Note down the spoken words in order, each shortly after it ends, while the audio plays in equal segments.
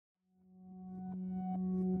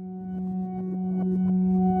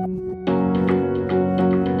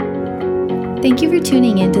Thank you for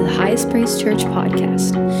tuning in to the Highest Praise Church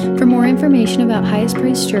podcast. For more information about Highest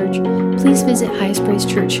Praise Church, please visit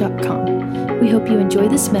highestpraisechurch.com. We hope you enjoy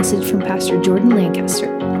this message from Pastor Jordan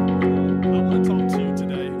Lancaster. I want to talk to you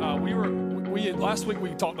today. Last week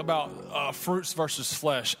we talked about fruits versus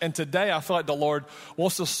flesh, and today I feel like the Lord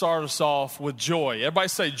wants to start us off with joy. Everybody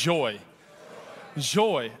say joy.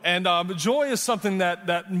 Joy. And joy is something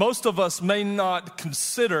that most of us may not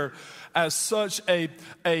consider as such an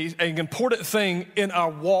important thing in our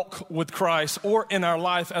walk with Christ or in our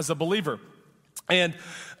life as a believer. And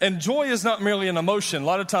joy is not merely an emotion. A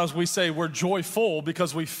lot of times we say we're joyful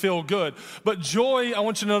because we feel good. But joy, I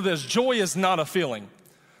want you to know this, joy is not a feeling.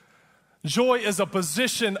 Joy is a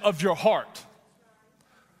position of your heart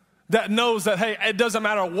that knows that, hey, it doesn't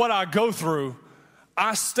matter what I go through,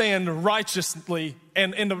 I stand righteously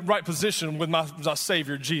and in the right position with my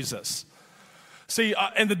Savior, Jesus. See,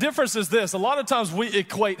 and the difference is this. A lot of times we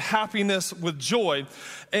equate happiness with joy.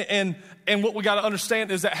 And what we got to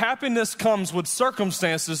understand is that happiness comes with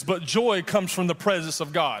circumstances, but joy comes from the presence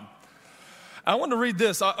of God. I want to read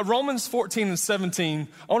this, Romans 14 and 17.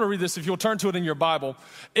 I want to read this if you'll turn to it in your Bible.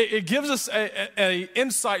 It gives us a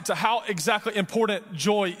insight to how exactly important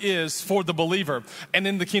joy is for the believer and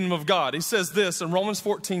in the kingdom of God. He says this in Romans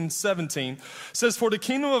 14, 17. It says, "For the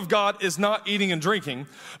kingdom of God is not eating and drinking,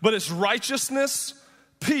 but it's righteousness,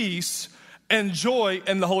 peace, and joy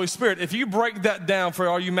in the Holy Spirit." If you break that down for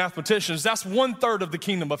all you mathematicians, that's 1/3 of the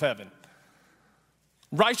kingdom of heaven.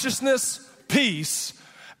 Righteousness, peace,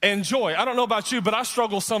 and joy. I don't know about you, but I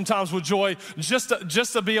struggle sometimes with joy. Just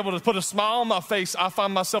to be able to put a smile on my face, I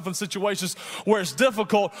find myself in situations where it's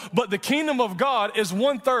difficult, but the kingdom of God is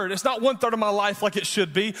 1/3. It's not 1/3 of my life like it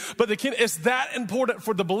should be, but it's that important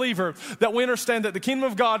for the believer that we understand that the kingdom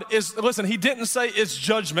of God is, listen, he didn't say it's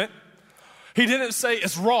judgment. He didn't say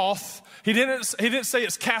it's wrath. He didn't say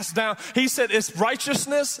it's cast down. He said it's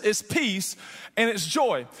righteousness, it's peace, and it's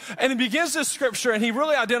joy. And he begins this scripture, and he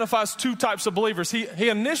really identifies two types of believers. He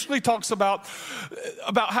initially talks about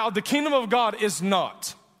how the kingdom of God is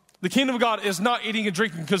not. The kingdom of God is not eating and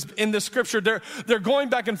drinking, because in this scripture, they're going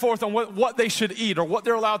back and forth on what they should eat or what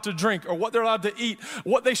they're allowed to drink or what they're allowed to eat,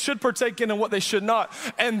 what they should partake in and what they should not.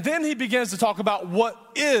 And then he begins to talk about what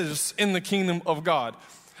is in the kingdom of God.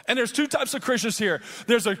 And there's two types of Christians here.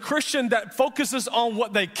 There's a Christian that focuses on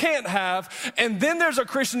what they can't have, and then there's a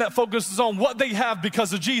Christian that focuses on what they have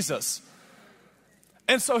because of Jesus.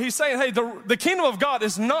 And so he's saying, hey, the kingdom of God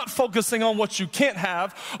is not focusing on what you can't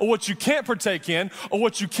have or what you can't partake in or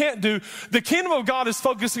what you can't do. The kingdom of God is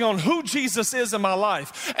focusing on who Jesus is in my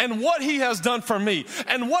life and what he has done for me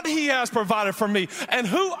and what he has provided for me and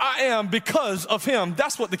who I am because of him.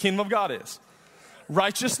 That's what the kingdom of God is.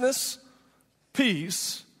 Righteousness,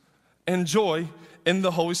 peace, and joy in the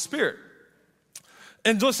Holy Spirit.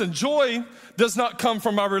 And listen, joy does not come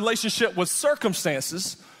from our relationship with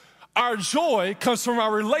circumstances. Our joy comes from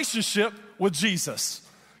our relationship with Jesus.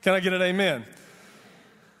 Can I get an amen?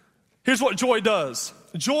 Here's what joy does.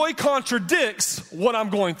 Joy contradicts what I'm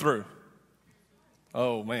going through.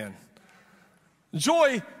 Oh, man.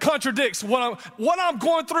 Joy contradicts what I'm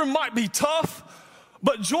going through might be tough,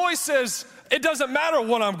 but joy says it doesn't matter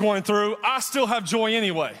what I'm going through, I still have joy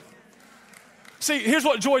anyway. See, here's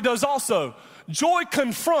what joy does also. Joy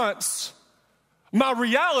confronts my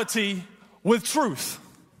reality with truth.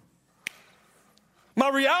 My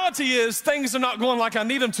reality is things are not going like I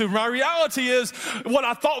need them to. My reality is what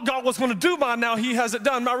I thought God was going to do by now, he hasn't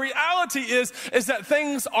done. My reality is that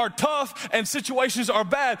things are tough and situations are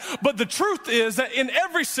bad. But the truth is that in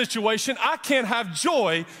every situation, I can have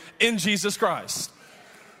joy in Jesus Christ.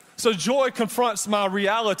 So joy confronts my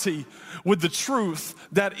reality with the truth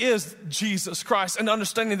that is Jesus Christ, and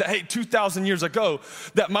understanding that, hey, 2,000 years ago,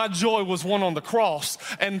 that my joy was won on the cross,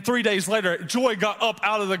 and 3 days later, joy got up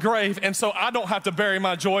out of the grave, and so I don't have to bury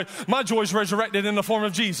my joy. My joy is resurrected in the form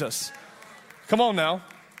of Jesus. Come on now.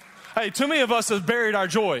 Hey, too many of us have buried our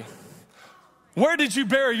joy. Where did you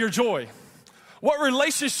bury your joy? What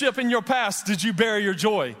relationship in your past did you bury your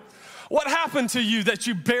joy? What happened to you that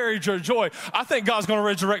you buried your joy? I think God's going to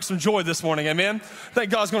resurrect some joy this morning, amen? I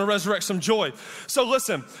think God's going to resurrect some joy. So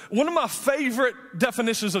listen, one of my favorite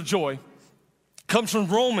definitions of joy comes from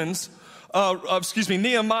Nehemiah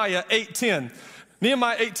 8:10.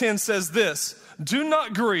 Nehemiah 8:10 says this, "Do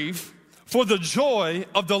not grieve, for the joy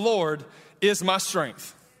of the Lord is my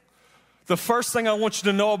strength." The first thing I want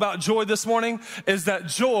you to know about joy this morning is that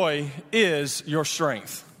joy is your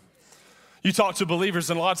strength. You talk to believers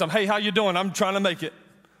and a lot of times, hey, how you doing? I'm trying to make it.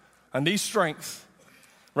 I need strength,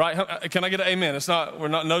 right? Can I get an amen? We're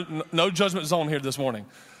not, no judgment zone here this morning.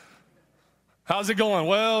 How's it going?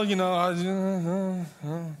 Well,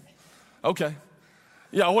 Okay.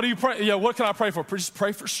 Yeah, what do you pray? Yeah, what can I pray for? Just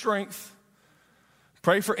pray for strength.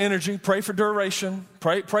 Pray for energy. Pray for duration.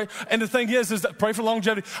 Pray. And the thing is that pray for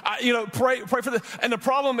longevity. Pray for the. And the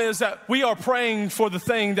problem is that we are praying for the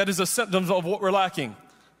thing that is a symptom of what we're lacking.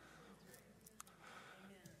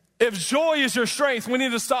 If joy is your strength, we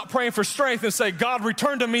need to stop praying for strength and say, God,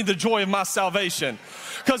 return to me the joy of my salvation.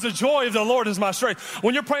 Because the joy of the Lord is my strength.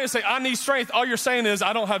 When you're praying and say, I need strength, all you're saying is,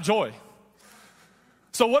 I don't have joy.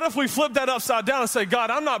 So what if we flip that upside down and say,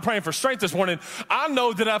 God, I'm not praying for strength this morning. I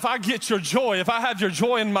know that if I get your joy, if I have your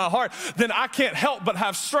joy in my heart, then I can't help but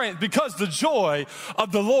have strength because the joy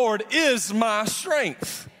of the Lord is my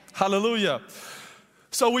strength. Hallelujah.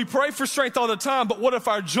 So we pray for strength all the time, but what if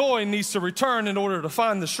our joy needs to return in order to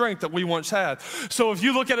find the strength that we once had? So if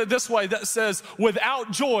you look at it this way, that says,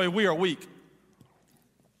 without joy, we are weak.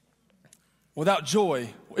 Without joy,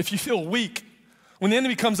 if you feel weak, when the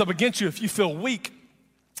enemy comes up against you, if you feel weak,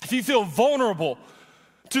 if you feel vulnerable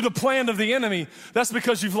to the plan of the enemy, that's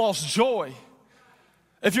because you've lost joy.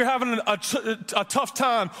 If you're having a tough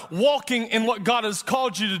time walking in what God has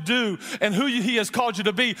called you to do and who He has called you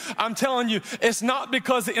to be, I'm telling you, it's not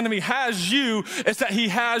because the enemy has you, it's that he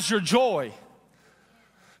has your joy.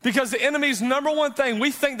 Because the enemy's number one thing,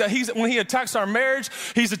 we think that when he attacks our marriage,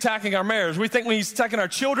 he's attacking our marriage. We think when he's attacking our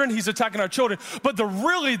children, he's attacking our children. But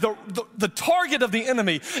the target of the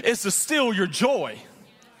enemy is to steal your joy.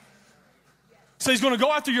 So he's going to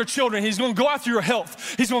go after your children. He's going to go after your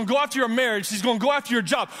health. He's going to go after your marriage. He's going to go after your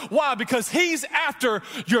job. Why? Because he's after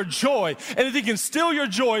your joy. And if he can steal your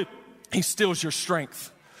joy, he steals your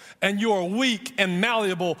strength. And you are weak and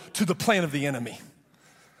malleable to the plan of the enemy.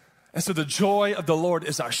 And so the joy of the Lord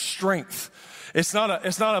is our strength. It's not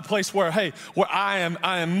a place where I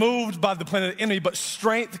am moved by the plan of the enemy, but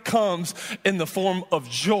strength comes in the form of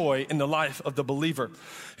joy in the life of the believer.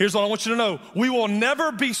 Here's what I want you to know. We will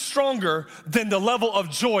never be stronger than the level of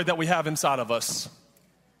joy that we have inside of us.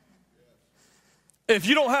 If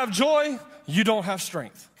you don't have joy, you don't have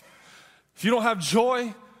strength. If you don't have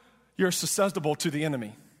joy, you're susceptible to the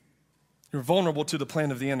enemy. You're vulnerable to the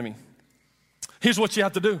plan of the enemy. Here's what you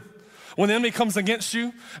have to do. When the enemy comes against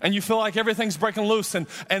you and you feel like everything's breaking loose and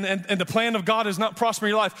the plan of God is not prospering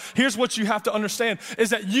your life, here's what you have to understand is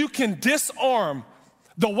that you can disarm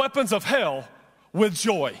the weapons of hell with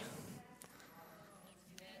joy.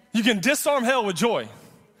 You can disarm hell with joy.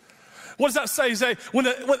 What does that say?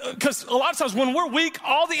 Because a lot of times when we're weak,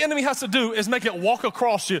 all the enemy has to do is make it walk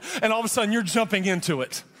across you, and all of a sudden you're jumping into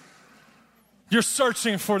it. You're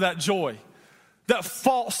searching for that joy. That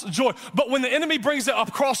false joy. But when the enemy brings it up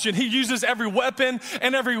across you and he uses every weapon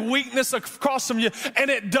and every weakness across from you,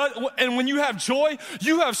 and when you have joy,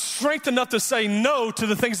 you have strength enough to say no to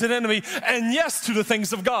the things of the enemy and yes to the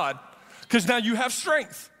things of God. Because now you have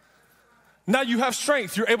strength. Now you have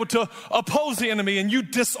strength. You're able to oppose the enemy and you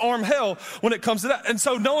disarm hell when it comes to that. And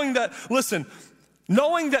so knowing that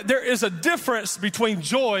there is a difference between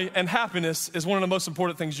joy and happiness is one of the most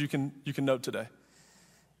important things you can note today.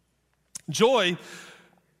 Joy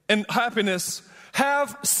and happiness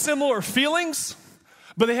have similar feelings,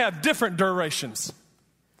 but they have different durations.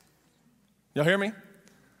 Y'all hear me?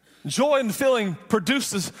 Joy and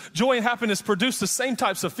happiness produce the same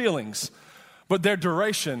types of feelings, but their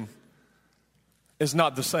duration is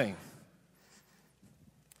not the same.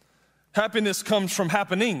 Happiness comes from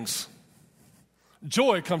happenings.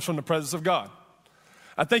 Joy comes from the presence of God.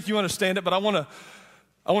 I think you understand it, but I want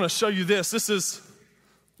to show you this.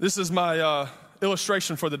 This is my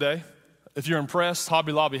illustration for the day. If you're impressed,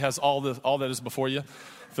 Hobby Lobby has all that is before you.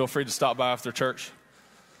 Feel free to stop by after church.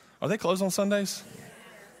 Are they closed on Sundays?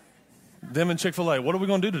 Them and Chick-fil-A. What are we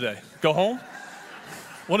going to do today? Go home?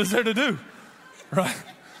 What is there to do? Right?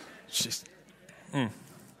 Jeez.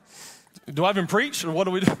 Do I even preach or what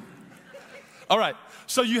do we do? All right.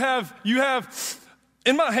 So you have,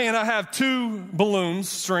 in my hand, I have 2 balloons,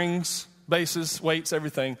 strings, bases, weights,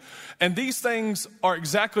 everything. And these things are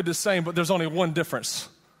exactly the same, but there's only one difference.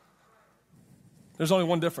 There's only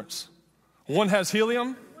one difference. One has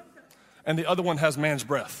helium, and the other one has man's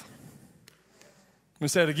breath. Let me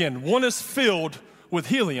say it again. One is filled with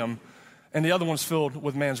helium, and the other one's filled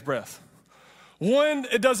with man's breath. One,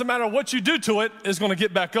 it doesn't matter what you do to it, is going to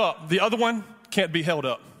get back up. The other one can't be held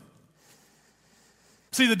up.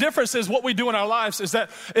 See, the difference is what we do in our lives is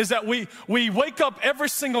that we wake up every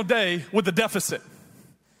single day with a deficit.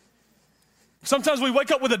 Sometimes we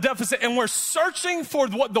wake up with a deficit and we're searching for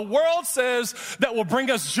what the world says that will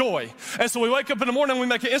bring us joy. And so we wake up in the morning and we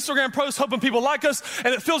make an Instagram post hoping people like us,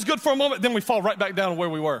 and it feels good for a moment, then we fall right back down to where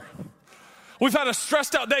we were. We've had a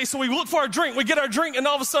stressed out day, so we look for our drink, we get our drink, and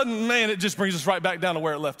all of a sudden, man, it just brings us right back down to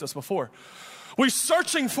where it left us before. We're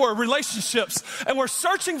searching for relationships, and we're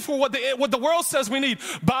searching for what the world says we need.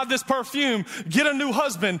 Buy this perfume, get a new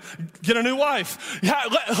husband, get a new wife. Yeah,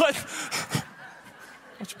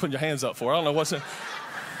 what you putting your hands up for? I don't know what's it.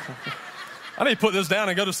 I need to put this down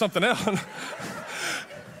and go to something else.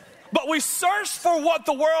 But we search for what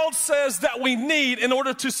the world says that we need in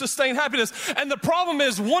order to sustain happiness. And the problem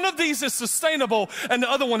is one of these is sustainable and the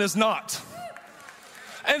other one is not.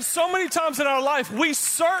 And so many times in our life, we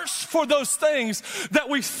search for those things that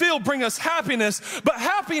we feel bring us happiness, but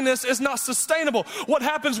happiness is not sustainable. What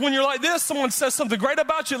happens when you're like this? Someone says something great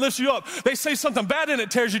about you, it lifts you up. They say something bad and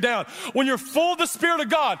it tears you down. When you're full of the Spirit of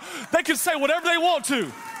God, they can say whatever they want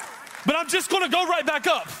to, but I'm just going to go right back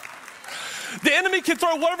up. The enemy can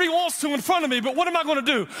throw whatever he wants to in front of me, but what am I going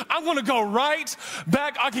to do? I'm going to go right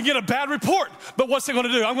back. I can get a bad report, but what's it going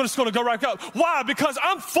to do? I'm just going to go right up. Why? Because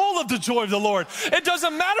I'm full of the joy of the Lord. It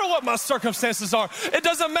doesn't matter what my circumstances are. It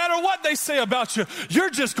doesn't matter what they say about you. You're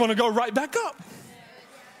just going to go right back up.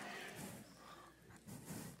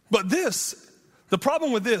 But the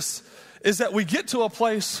problem with this is that we get to a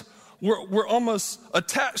place where we're almost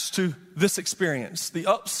attached to this experience, the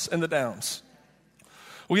ups and the downs.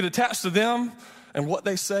 We get attached to them and what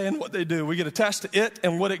they say and what they do. We get attached to it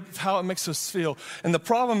and how it makes us feel. And the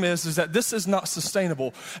problem is that this is not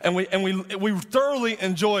sustainable. And we thoroughly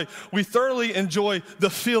enjoy the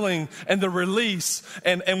feeling and the release.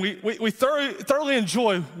 And we thoroughly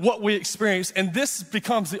enjoy what we experience. And this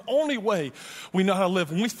becomes the only way we know how to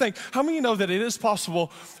live. And we think, how many know that it is possible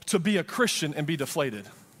to be a Christian and be deflated?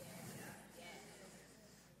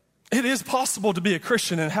 It is possible to be a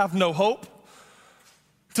Christian and have no hope,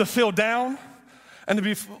 to feel down, and to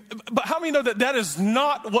be, but how many know that that is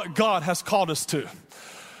not what God has called us to?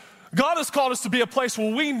 God has called us to be a place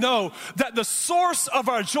where we know that the source of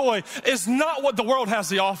our joy is not what the world has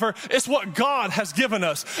to offer, it's what God has given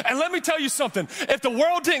us. And let me tell you something, if the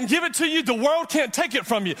world didn't give it to you, the world can't take it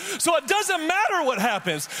from you. So it doesn't matter what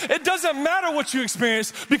happens. It doesn't matter what you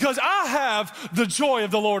experience, because I have the joy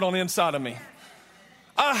of the Lord on the inside of me.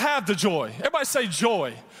 I have the joy. Everybody say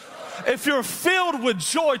joy. If you're filled with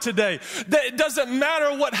joy today, that it doesn't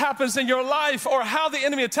matter what happens in your life or how the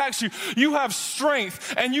enemy attacks you. You have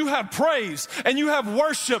strength and you have praise and you have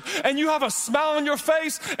worship and you have a smile on your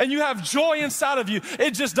face and you have joy inside of you.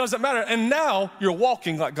 It just doesn't matter. And now you're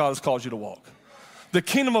walking like God has called you to walk. The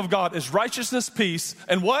kingdom of God is righteousness, peace,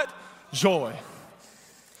 and what? Joy.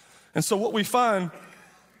 And so what we find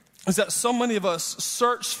is that so many of us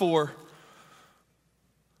search for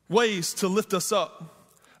ways to lift us up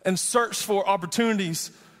and search for opportunities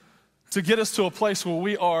to get us to a place where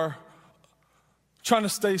we are trying to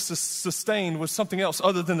stay sustained with something else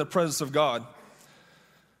other than the presence of God.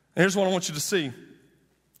 And here's what I want you to see.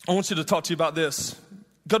 I want you to talk to you about this.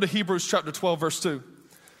 Go to Hebrews chapter 12, verse 2.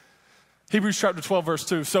 Hebrews chapter 12, verse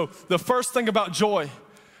 2. So the first thing about joy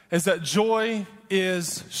is that joy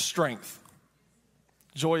is strength.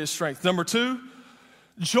 Joy is strength. Number two,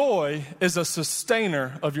 joy is a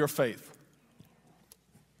sustainer of your faith.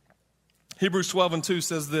 Hebrews 12 and 2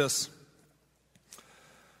 says this: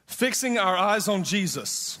 fixing our eyes on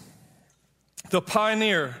Jesus, the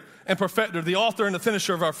pioneer and perfecter, the author and the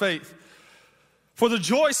finisher of our faith. For the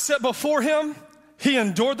joy set before him, he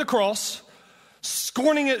endured the cross,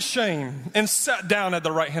 scorning its shame, and sat down at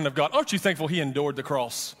the right hand of God. Aren't you thankful he endured the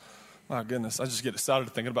cross? My goodness, I just get excited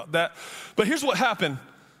thinking about that. But here's what happened.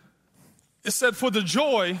 It said, for the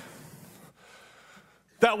joy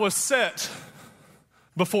that was set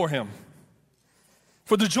before him.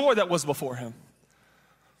 For the joy that was before him.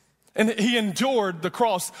 And he endured the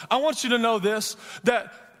cross. I want you to know this,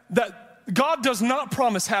 that God does not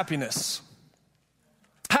promise happiness.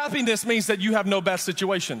 Happiness means that you have no bad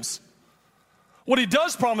situations. What he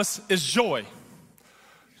does promise is joy.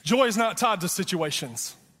 Joy is not tied to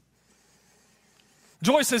situations.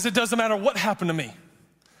 Joy says it doesn't matter what happened to me.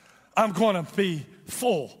 I'm going to be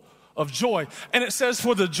full of joy. And it says,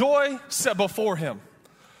 for the joy set before him.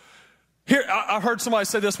 Here, I heard somebody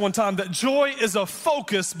say this one time, that joy is a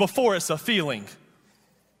focus before it's a feeling.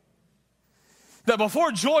 That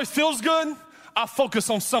before joy feels good, I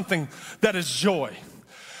focus on something that is joy.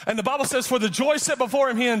 And the Bible says, for the joy set before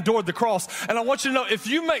him, he endured the cross. And I want you to know, if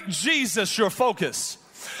you make Jesus your focus,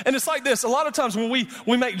 and it's like this, a lot of times when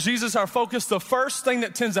we make Jesus our focus, the first thing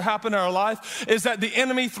that tends to happen in our life is that the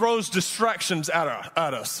enemy throws distractions at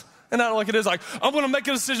us. And not like it is like, I'm going to make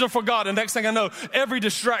a decision for God. And next thing I know, every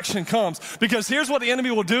distraction comes. Because here's what the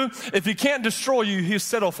enemy will do. If he can't destroy you, he'll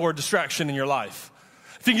settle for a distraction in your life.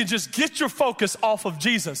 If you can just get your focus off of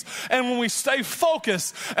Jesus. And when we stay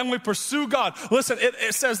focused and we pursue God, listen,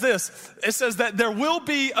 it says this. It says that there will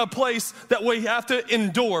be a place that we have to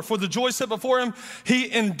endure. For the joy set before him,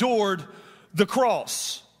 he endured the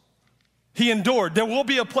cross. He endured. There will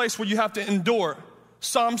be a place where you have to endure.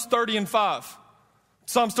 Psalms 30:5.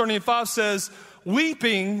 Psalms 30:5 says,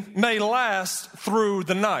 weeping may last through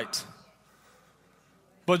the night,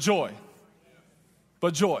 but joy.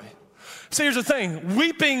 See, here's the thing.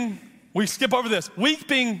 Weeping, we skip over this.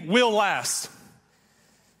 Weeping will last.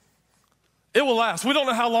 It will last. We don't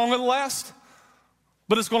know how long it'll last,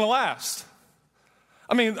 but it's going to last.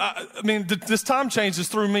 I mean, this time changes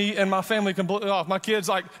through me and my family completely off. My kids,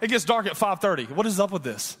 like, it gets dark at 5:30. What is up with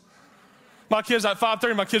this? My kids at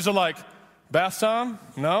 5:30, my kids are like, bath time?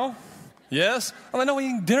 No? Yes? I'm like, no, we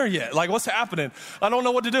ain't eating dinner yet. Like, what's happening? I don't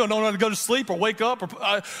know what to do. I don't know how to go to sleep or wake up.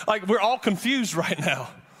 Like, we're all confused right now.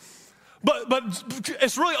 But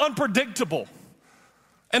it's really unpredictable.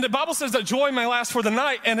 And the Bible says that joy may last for the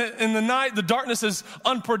night, and in the night, the darkness is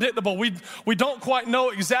unpredictable. We don't quite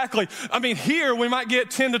know exactly. I mean, here we might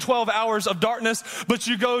get 10 to 12 hours of darkness, but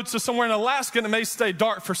you go to somewhere in Alaska and it may stay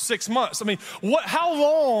dark for 6 months. I mean, how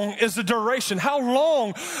long is the duration? How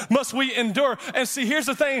long must we endure? And see, here's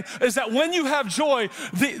the thing, is that when you have joy,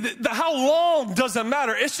 the how long doesn't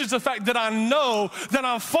matter. It's just the fact that I know that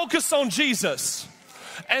I'm focused on Jesus.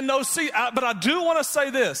 And but I do want to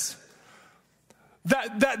say this.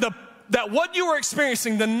 That what you are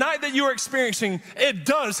experiencing, the night that you are experiencing, it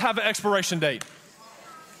does have an expiration date.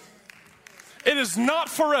 It is not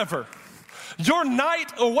forever. Your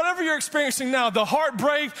night or whatever you're experiencing now, the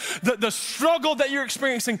heartbreak, the struggle that you're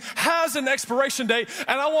experiencing has an expiration date.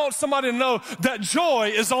 And I want somebody to know that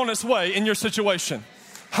joy is on its way in your situation.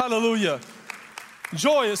 Hallelujah.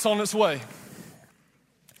 Joy is on its way.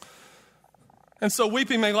 And so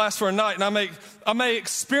weeping may last for a night, and I may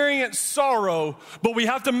experience sorrow, but we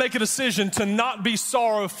have to make a decision to not be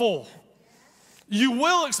sorrowful. You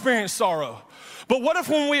will experience sorrow. But what if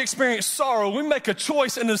when we experience sorrow, we make a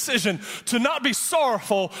choice and a decision to not be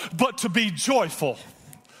sorrowful, but to be joyful?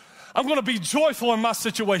 I'm going to be joyful in my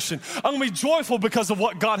situation. I'm going to be joyful because of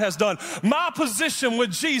what God has done. My position with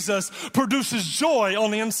Jesus produces joy on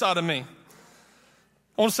the inside of me.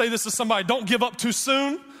 I want to say this to somebody. Don't give up too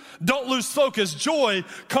soon. Don't lose focus. Joy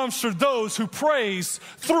comes for those who praise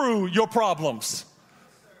through your problems.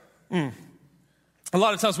 A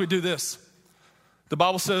lot of times we do this. The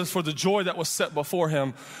Bible says for the joy that was set before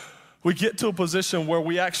him, we get to a position where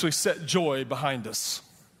we actually set joy behind us.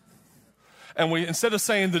 And instead of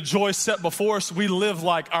saying the joy set before us, we live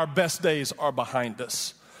like our best days are behind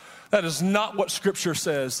us. That is not what Scripture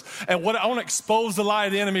says. And I want to expose the lie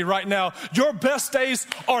of the enemy right now. Your best days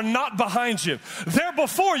are not behind you. They're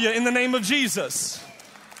before you in the name of Jesus.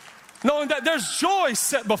 Knowing that there's joy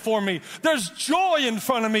set before me. There's joy in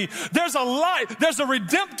front of me. There's a light. There's a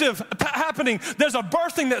redemptive happening. There's a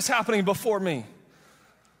birthing that's happening before me.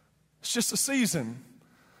 It's just a season.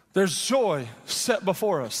 There's joy set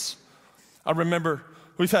before us. I remember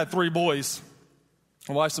we've had 3 boys.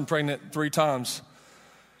 My wife's been pregnant 3 times.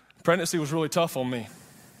 Pregnancy was really tough on me.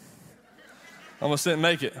 I almost didn't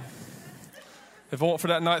make it. If it weren't for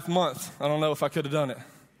that 9th month, I don't know if I could have done it.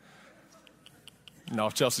 No,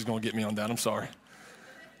 Chelsea's going to get me on that. I'm sorry.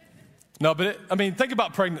 No, but think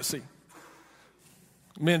about pregnancy.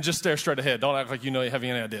 Men, just stare straight ahead. Don't act like you have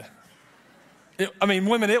any idea.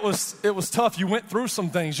 Women, it was tough. You went through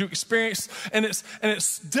some things. You experienced, and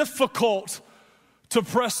it's difficult to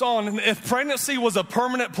press on. And if pregnancy was a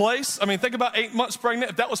permanent place, think about 8 months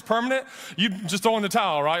pregnant. If that was permanent, you just throw in the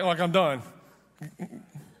towel, right? Like, I'm done.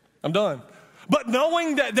 I'm done. But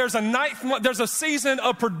knowing that there's a 9th month, there's a season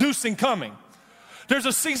of producing coming. There's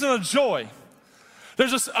a season of joy.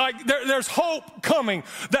 There's hope coming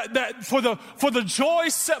that for the joy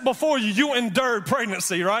set before you, you endured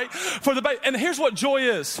pregnancy, right? And here's what joy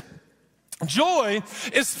is. Joy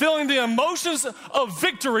is feeling the emotions of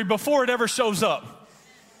victory before it ever shows up.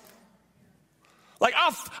 Like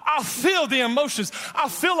I feel the emotions. I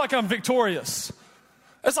feel like I'm victorious.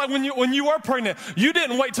 It's like when you were pregnant, you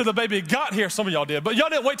didn't wait till the baby got here. Some of y'all did, but y'all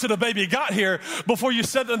didn't wait till the baby got here before you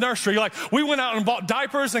set the nursery. Like, we went out and bought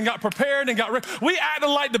diapers and got prepared and got ready. We acted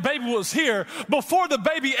like the baby was here before the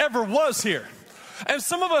baby ever was here. And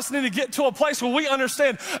some of us need to get to a place where we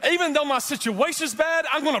understand, even though my situation's bad,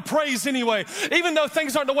 I'm going to praise anyway. Even though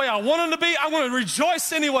things aren't the way I want them to be, I'm going to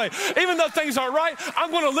rejoice anyway. Even though things aren't right,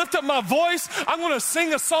 I'm going to lift up my voice. I'm going to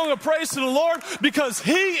sing a song of praise to the Lord because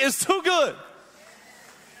He is too good.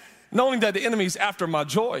 Knowing that the enemy's after my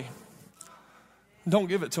joy, don't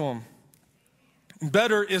give it to him.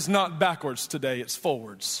 Better is not backwards today, it's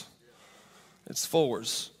forwards. It's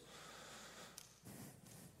forwards.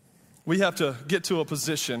 We have to get to a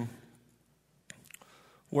position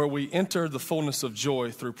where we enter the fullness of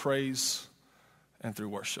joy through praise and through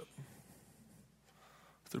worship.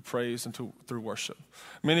 Through praise and through worship.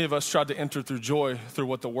 Many of us tried to enter through joy through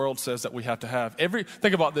what the world says that we have to have.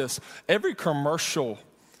 Think about this. Every commercial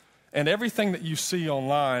and everything that you see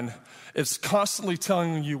online is constantly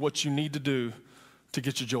telling you what you need to do to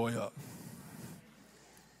get your joy up.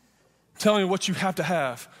 Telling you what you have to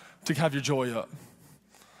have your joy up.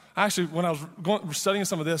 Actually, when I was studying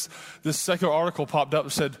some of this secular article popped up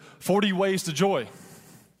that said 40 ways to joy.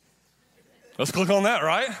 Let's click on that,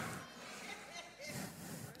 right?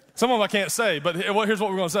 Some of them I can't say, but here's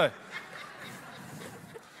what we're going to say.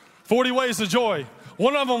 40 ways to joy.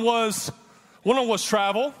 One of them was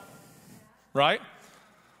travel, right?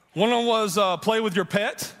 One of them was play with your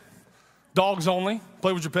pet. Dogs only.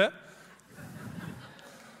 Play with your pet.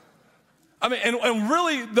 I mean, and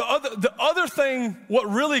really the other thing, what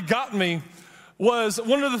really got me was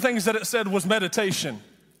one of the things that it said was meditation.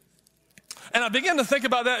 And I began to think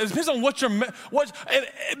about that. It depends on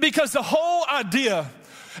because the whole idea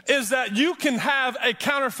is that you can have a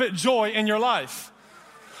counterfeit joy in your life.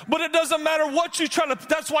 But it doesn't matter what you try to,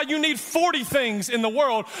 that's why you need 40 things in the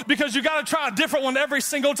world, because you got to try a different one every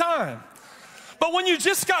single time. But when you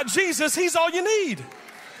just got Jesus, he's all you need.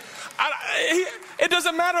 It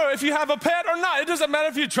doesn't matter if you have a pet or not. It doesn't matter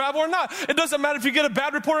if you travel or not. It doesn't matter if you get a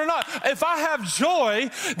bad report or not. If I have joy,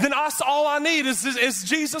 then all I need is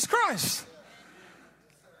Jesus Christ.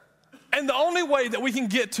 And the only way that we can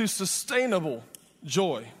get to sustainable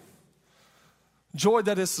joy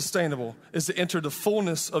that is sustainable, is to enter the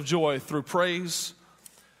fullness of joy through praise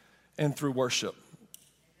and through worship.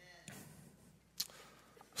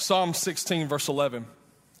 Psalm 16, verse 11.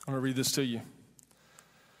 I'm going to read this to you.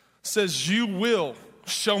 It says, you will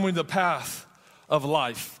show me the path of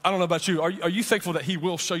life. I don't know about you. Are you thankful that he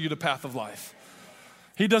will show you the path of life?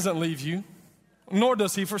 He doesn't leave you, nor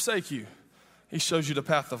does he forsake you. He shows you the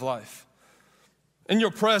path of life. In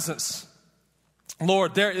your presence,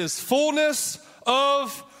 Lord, there is fullness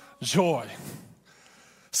of joy.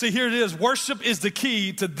 See, here it is. Worship is the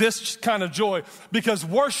key to this kind of joy, because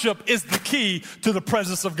worship is the key to the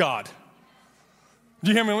presence of God. Do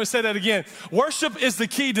you hear me? Let me say that again. Worship is the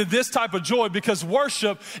key to this type of joy, because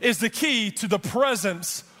worship is the key to the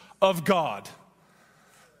presence of God.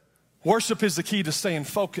 Worship is the key to staying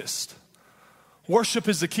focused. Worship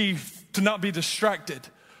is the key to not be distracted.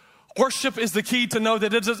 Worship is the key to know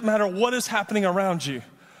that it doesn't matter what is happening around you.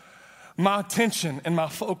 My attention and my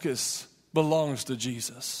focus belongs to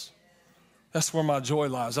Jesus. That's where my joy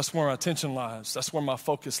lies. That's where my attention lies. That's where my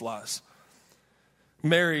focus lies.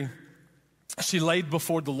 Mary, she laid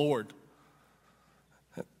before the Lord.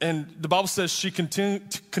 And the Bible says she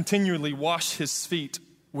continually washed his feet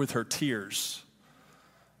with her tears.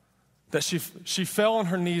 That she fell on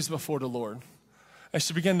her knees before the Lord. And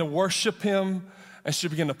she began to worship him. And she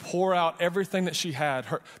began to pour out everything that she had,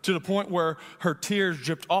 to the point where her tears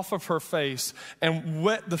dripped off of her face and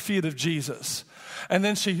wet the feet of Jesus. And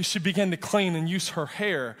then she began to clean and use her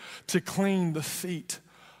hair to clean the feet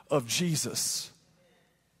of Jesus.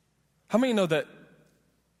 How many know that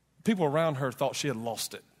people around her thought she had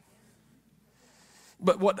lost it?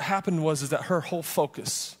 But what happened was that her whole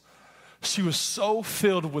focus, she was so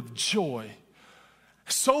filled with joy,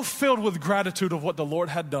 so filled with gratitude of what the Lord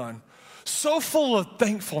had done, so full of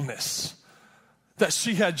thankfulness that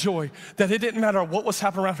she had joy, that it didn't matter what was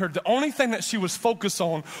happening around her. The only thing that she was focused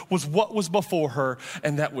on was what was before her,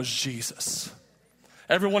 and that was Jesus.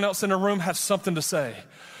 Everyone else in the room had something to say,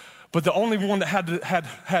 but the only one that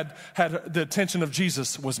had the attention of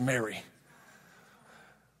Jesus was Mary.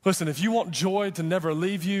 Listen, if you want joy to never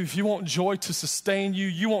leave you, if you want joy to sustain you,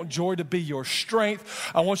 you want joy to be your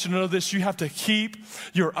strength, I want you to know this: you have to keep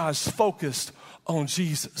your eyes focused on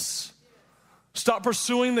Jesus. Stop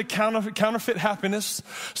pursuing the counterfeit happiness.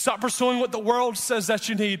 Stop pursuing what the world says that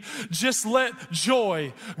you need. Just let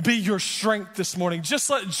joy be your strength this morning. Just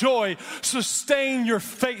let joy sustain your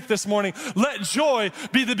faith this morning. Let joy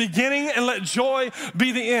be the beginning and let joy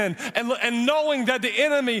be the end. And knowing that the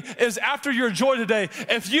enemy is after your joy today,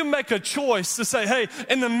 if you make a choice to say, hey,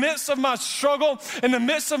 in the midst of my struggle, in the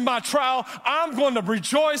midst of my trial, I'm going to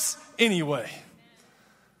rejoice anyway.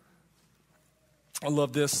 I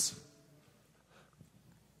love this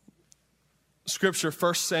scripture,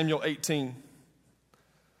 1 Samuel 18,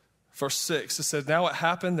 verse 6. It says, now it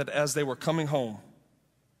happened that as they were coming home,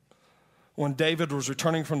 when David was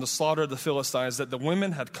returning from the slaughter of the Philistines, that the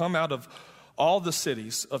women had come out of all the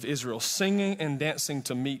cities of Israel, singing and dancing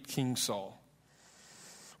to meet King Saul,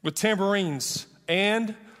 with tambourines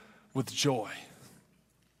and with joy,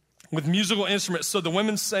 with musical instruments. So the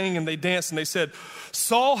women sang and they danced and they said,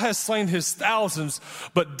 Saul has slain his thousands,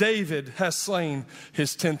 but David has slain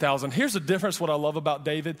his 10,000. Here's the difference. What I love about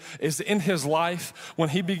David is in his life, when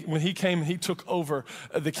he came and he took over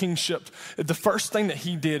the kingship, the first thing that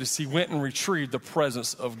he did is he went and retrieved the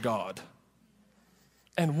presence of God.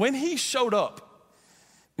 And when he showed up,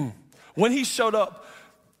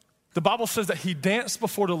 the Bible says that he danced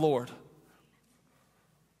before the Lord.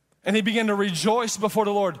 And he began to rejoice before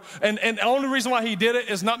the Lord. And the only reason why he did it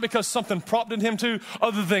is not because something prompted him to,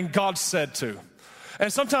 other than God said to.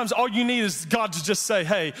 And sometimes all you need is God to just say,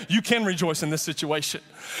 hey, you can rejoice in this situation.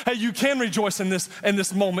 Hey, you can rejoice in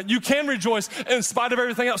this moment. You can rejoice in spite of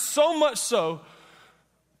everything else. So much so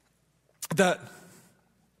that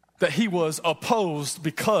he was opposed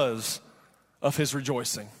because of his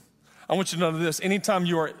rejoicing. I want you to know this. Anytime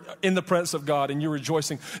you are in the presence of God and you're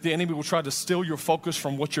rejoicing, the enemy will try to steal your focus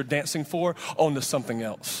from what you're dancing for onto something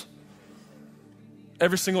else.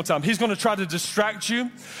 Every single time. He's going to try to distract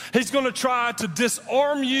you. He's going to try to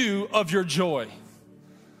disarm you of your joy.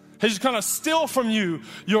 He's going to steal from you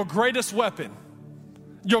your greatest weapon,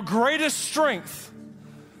 your greatest strength.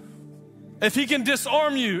 If he can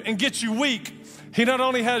disarm you and get you weak, he not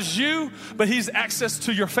only has you, but he's access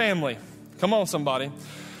to your family. Come on, somebody.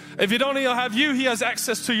 If he don't even have you, he has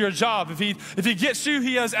access to your job. If he gets you,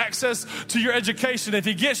 he has access to your education. If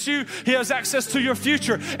he gets you, he has access to your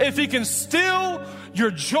future. If he can steal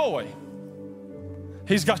your joy,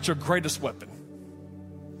 he's got your greatest weapon,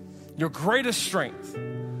 your greatest strength,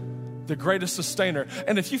 the greatest sustainer.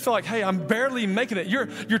 And if you feel like, hey, I'm barely making it,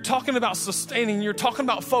 you're talking about sustaining, you're talking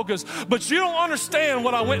about focus, but you don't understand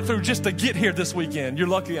what I went through just to get here this weekend. You're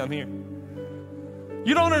lucky I'm here.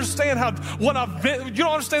 You don't understand what I've been, you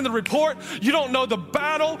don't understand the report, you don't know the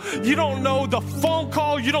battle, you don't know the phone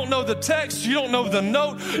call, you don't know the text, you don't know the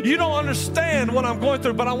note, you don't understand what I'm going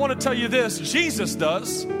through, but I want to tell you this, Jesus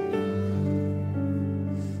does.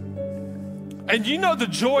 And you know the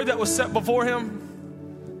joy that was set before him?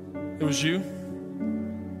 It was you.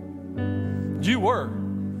 You were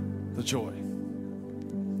the joy.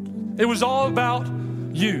 It was all about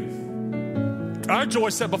you. Our joy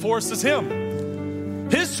set before us is him.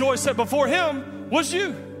 His joy set before him was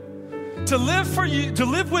you. To live for you, to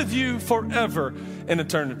live with you forever in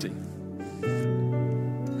eternity.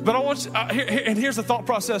 But I want you, and here's the thought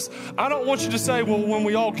process. I don't want you to say, well, when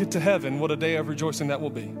we all get to heaven, what a day of rejoicing that will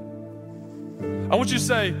be. I want you to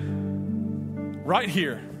say, right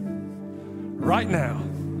here, right now,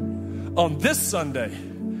 on this Sunday,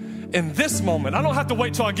 in this moment. I don't have to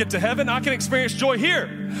wait till I get to heaven. I can experience joy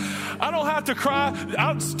here. I don't have to cry.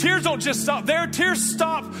 Tears don't just stop there. Tears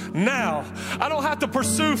stop now. I don't have to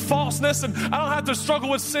pursue falseness, and I don't have to struggle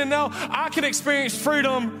with sin now. I can experience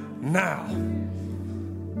freedom now.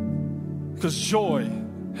 Because joy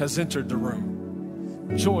has entered the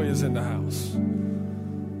room. Joy is in the house.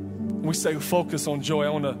 We say focus on joy. I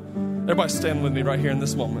want to, everybody stand with me right here in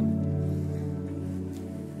this moment.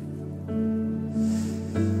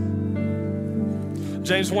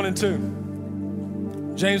 James 1 and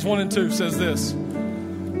 2. James 1 and 2 says this.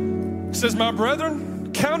 It says, my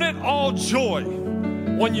brethren, count it all joy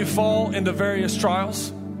when you fall into various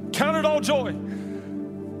trials. Count it all joy.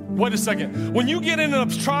 Wait a second. When you get in a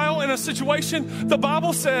trial, in a situation, the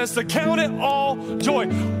Bible says to count it all joy.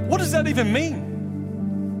 What does that even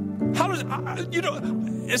mean? How does,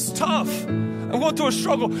 it's tough. I'm going through a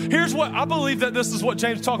struggle. Here's what, I believe that this is what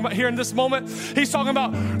James is talking about here in this moment. He's talking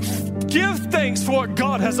about give thanks for what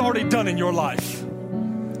God has already done in your life.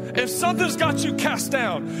 If something's got you cast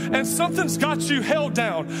down, and something's got you held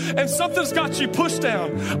down, and something's got you pushed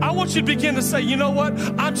down, I want you to begin to say, you know what?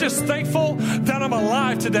 I'm just thankful that I'm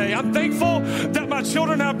alive today. I'm thankful that my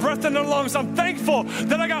children have breath in their lungs. I'm thankful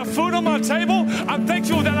that I got food on my table. I'm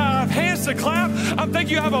thankful that I have hands to clap. I'm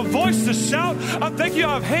thankful I have a voice to shout. I'm thankful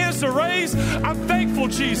I have hands to raise. I'm thankful,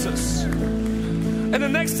 Jesus. And the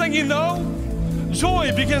next thing you know,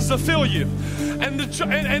 joy begins to fill you.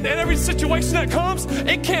 And every situation that comes,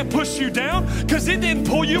 it can't push you down because it didn't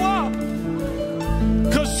pull you up.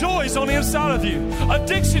 Because joy is on the inside of you.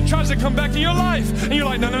 Addiction tries to come back to your life. And you're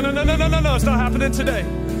like, no, it's not happening today.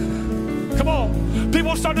 Come on.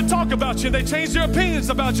 People start to talk about you. They change their opinions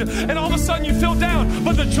about you. And all of a sudden you feel down.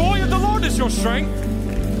 But the joy of the Lord is your strength.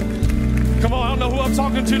 Come on, I don't know who I'm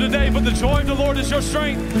talking to today, but the joy of the Lord is your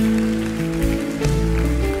strength.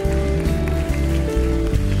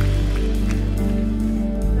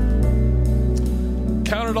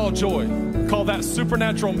 Count it all joy. Call that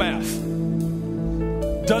supernatural math.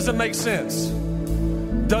 Doesn't make sense.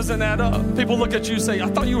 Doesn't add up. People look at you and say, I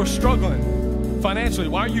thought you were struggling financially.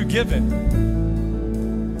 Why are you giving?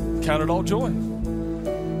 Count it all joy.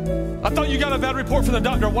 I thought you got a bad report from the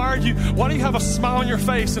doctor. Why do you have a smile on your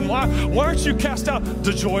face? And why aren't you cast out?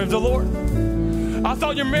 The joy of the Lord. I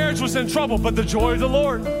thought your marriage was in trouble, but the joy of the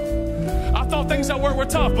Lord. I thought things at work were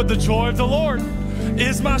tough, but the joy of the Lord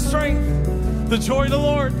is my strength. The joy of the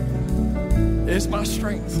Lord is my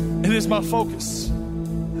strength. It is my focus.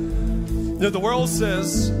 You know, the world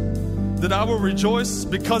says that I will rejoice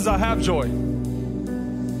because I have joy.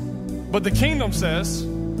 But the kingdom says,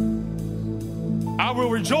 I will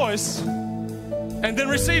rejoice and then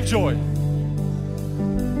receive joy.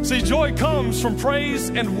 See, joy comes from praise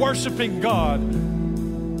and worshiping God.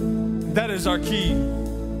 That is our key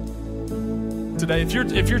today.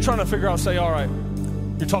 If you're trying to figure out, say, all right,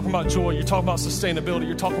 you're talking about joy, you're talking about sustainability,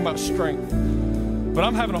 you're talking about strength, but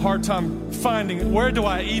I'm having a hard time finding, where do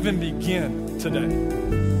I even begin today?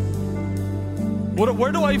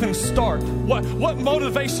 Where do I even start? What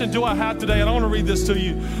motivation do I have today? And I want to read this to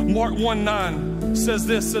you. Mark 1:9 says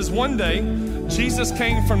this, says, one day Jesus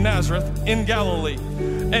came from Nazareth in Galilee,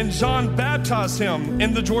 and John baptized him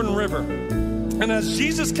in the Jordan River. And as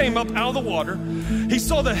Jesus came up out of the water, he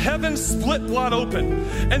saw the heavens split wide open,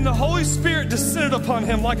 and the Holy Spirit descended upon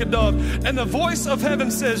him like a dove. And the voice of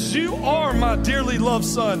heaven says, you are my dearly loved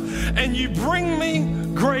Son, and you bring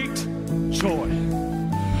me great joy.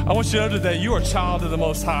 I want you to know today, you are a child of the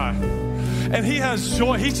Most High. And he has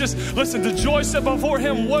joy. Listen, the joy set before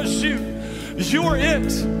him was you. You are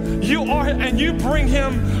it. You are, and you bring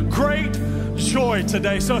him great joy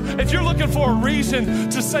today. So if you're looking for a reason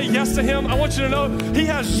to say yes to him, I want you to know he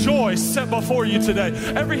has joy set before you today.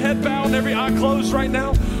 Every head bowed and every eye closed right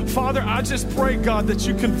now. Father, I just pray, God, that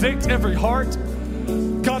you convict every heart.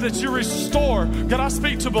 God, that you restore. God, I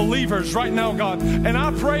speak to believers right now, God, and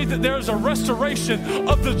I pray that there's a restoration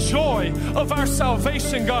of the joy of our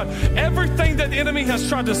salvation, God. Everything that the enemy has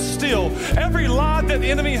tried to steal, every lie that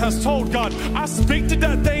the enemy has told, God, I speak to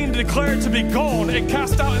that thing and declare it to be gone and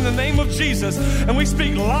cast out in the name of Jesus. And we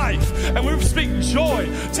speak life, and we speak joy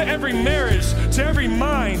to every marriage, to every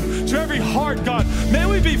mind, to every heart, God. May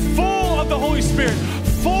we be full of the Holy Spirit,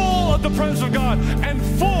 full of the presence of God, and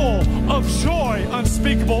full of joy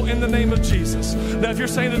unspeakable in the name of Jesus. Now, if you're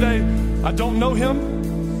saying today, I don't know him,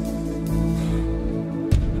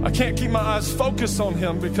 I can't keep my eyes focused on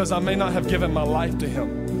him because I may not have given my life to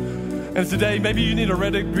him. And today, maybe you need to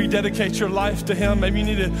rededicate your life to him. Maybe you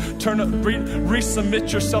need to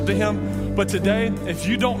resubmit yourself to him. But today, if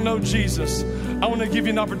you don't know Jesus, I want to give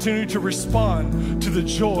you an opportunity to respond to the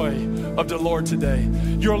joy of the Lord today.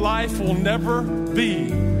 Your life will never be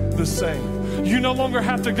the same. You no longer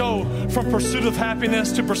have to go from pursuit of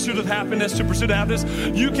happiness to pursuit of happiness to pursuit of happiness.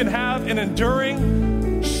 You can have an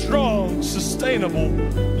enduring, strong, sustainable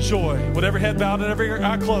joy. With every head bowed and every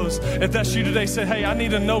eye closed, if that's you today, say, hey, I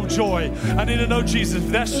need to know joy. I need to know Jesus.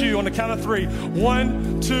 If that's you, on the count of 3.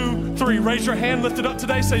 1, 2, 3. Raise your hand, lift it up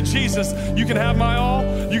today. Say, Jesus, you can have my all.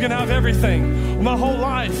 You can have everything. My whole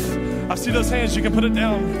life. I see those hands. You can put it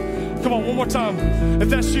down. Come on, one more time. If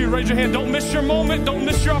that's you, raise your hand. Don't miss your moment. Don't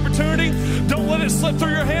miss your opportunity. Don't let it slip through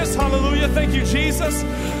your hands. Hallelujah. Thank you, Jesus.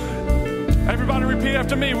 Everybody repeat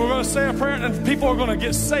after me. We're going to say a prayer, and people are going to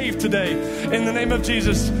get saved today in the name of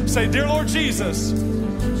Jesus. Say, dear Lord Jesus,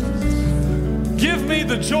 give me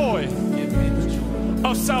the joy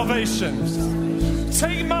of salvation.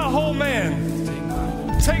 Take my whole man.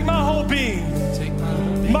 Take my whole being.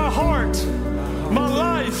 My heart. My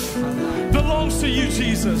life belongs to you,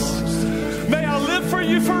 Jesus. May I live for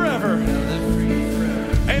you forever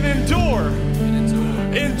and endure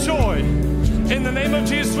in joy. In the name of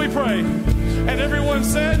Jesus we pray. And everyone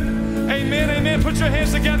said, amen, amen. Put your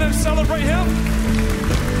hands together and celebrate him.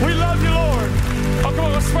 We love you, Lord. Oh, come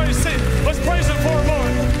on, let's praise him. Let's praise him for a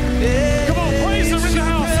moment. Come on, praise him in the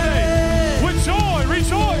house today. With joy,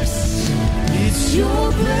 rejoice. It's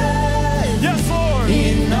your breath. Yes, Lord.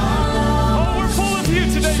 In our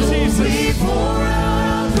Today, so Jesus. We pour out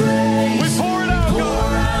our praise. We pour it out, pour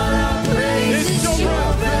God. Out our praise. It's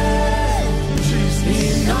your breath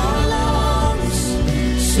in our lungs.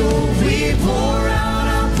 So we pour out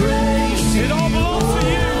our praise. It all belongs to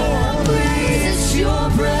you, Lord. Praise, it's your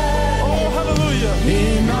breath. Oh, hallelujah.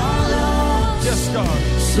 In our lungs. Yes, God.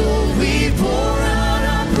 So we pour out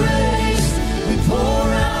our praise. We pour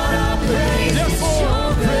out our praise. Yes, it's Lord.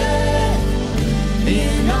 your breath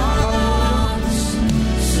in our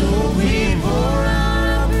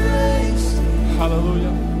Hallelujah.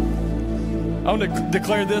 I want to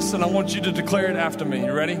declare this, and I want you to declare it after me.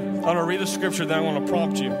 You ready? I'm going to read a scripture, then I'm going to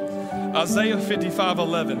prompt you. Isaiah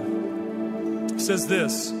 55:11 says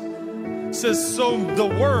this. It says, so the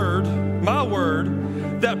word, my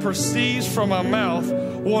word, that proceeds from my mouth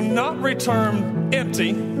will not return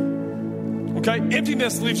empty, Okay?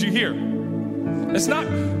 Emptiness leaves you here. It's not,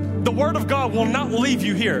 the word of God will not leave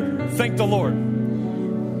you here. Thank the Lord.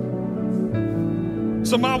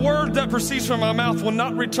 So my word that proceeds from my mouth will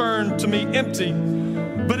not return to me empty,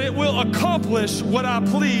 but it will accomplish what I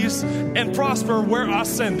please and prosper where I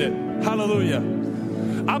send it. Hallelujah.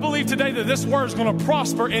 I believe today that this word is going to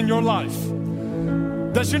prosper in your life.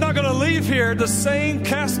 That you're not going to leave here the same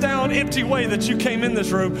cast down, empty way that you came in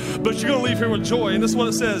this room, but you're going to leave here with joy. And this is what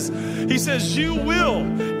it says. He says, you will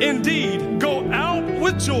indeed go out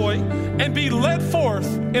with joy and be led forth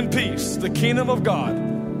in peace. The kingdom of God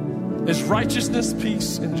is righteousness,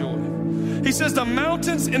 peace, and joy. He says the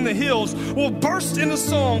mountains and the hills will burst into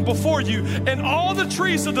song before you, and all the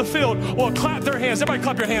trees of the field will clap their hands. Everybody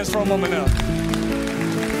clap your hands for a moment now.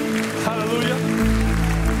 Hallelujah.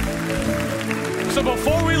 So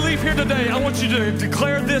before we leave here today, I want you to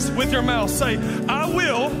declare this with your mouth. Say, I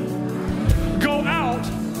will go out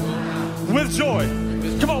with joy.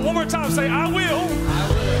 Come on, one more time. Say, I will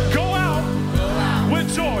go out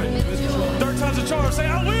with joy. Third time's a charm. Say,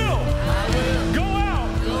 I will go out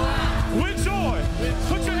with joy.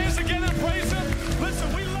 Put your hands together and praise Him.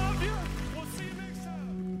 Listen, we love you. We'll see you next time.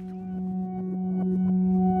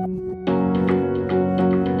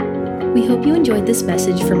 We hope you enjoyed this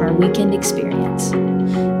message from our weekend experience.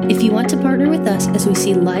 If you want to partner with us as we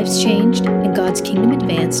see lives changed and God's kingdom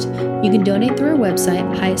advanced, you can donate through our website,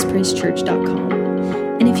 highestpraisechurch.com.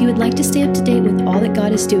 And if you would like to stay up to date with all that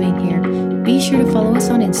God is doing here, be sure to follow us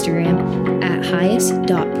on Instagram at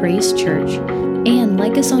highest.praisechurch and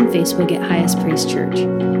like us on Facebook at Highest Praise Church.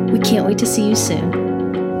 We can't wait to see you soon.